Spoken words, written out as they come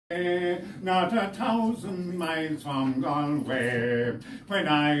Not 1,000 miles from Galway, when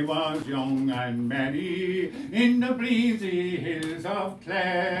I was young and merry, in the breezy hills of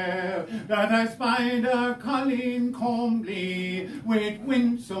Clare, that I spied a colleen comely, with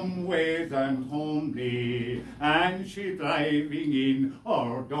winsome ways and homely, and she driving in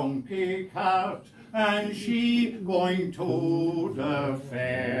her donkey cart, and she going to the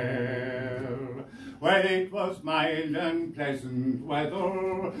fair. Well, it was mild and pleasant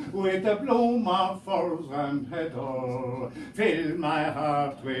weather, with the bloom of furze and heather, filled my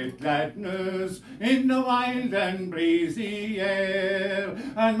heart with gladness in the wild and breezy air,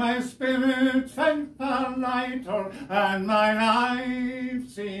 and my spirit felt far lighter, and my life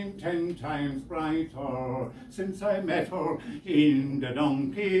seemed 10 times brighter, since I met her in the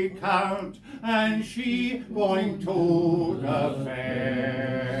donkey cart, and she going to the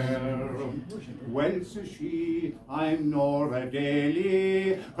fair. Well, says she, I'm Nora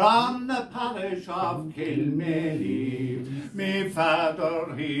Daly, from the parish of Kilmaley. Me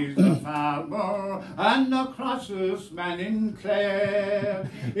father, he's a farmer, and the crossest man in Clare.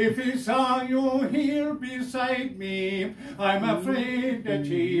 If he saw you here beside me, I'm afraid that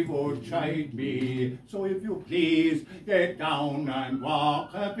he would chide me. So if you please, get down and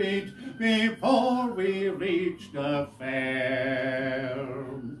walk a bit before we reach the fair.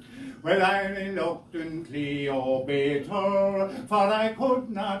 Well, I reluctantly obeyed her, for I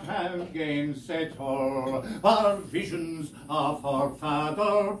could not have gainsaid her, for visions of her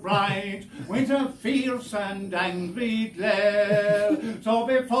father bright, with a fierce and angry glare. So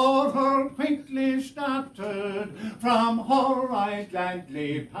before her quickly started, from her I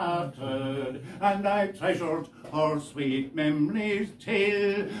gladly parted, and I treasured her sweet memories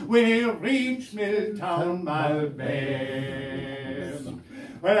till we reached Milltown Malbay.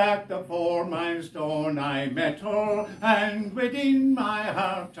 Well, at the 4 milestone I met her, and within my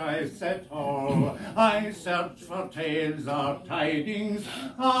heart I set her. I searched for tales or tidings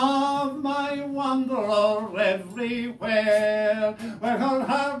of my wanderer everywhere. Well, her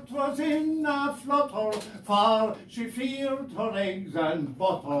heart was in a flutter, for she feared her eggs and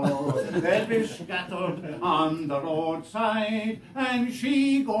butter. They'd be scattered on the roadside, and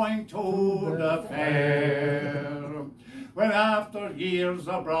she going to the fair. Well, after years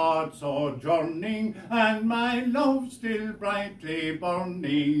abroad sojourning, and my love still brightly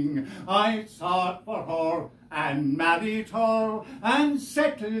burning, I sought for her and married her, and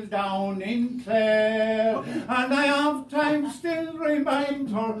settled down in Clare. And I oftentimes still remind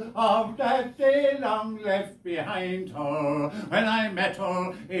her of that day long left behind her, when I met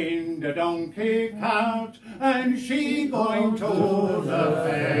her in the donkey cart, and she going to the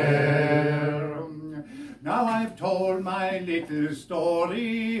fair. Now I've told my little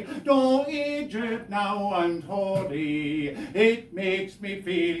story, though aged now and hoary, it makes me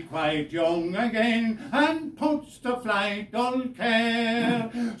feel quite young again, and puts to flight dull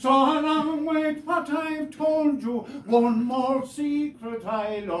care. So along with what I've told you, one more secret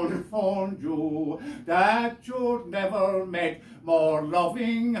I'll unfold you, that you'd never met more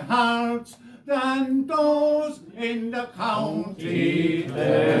loving hearts than those in the county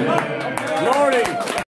there. Glory!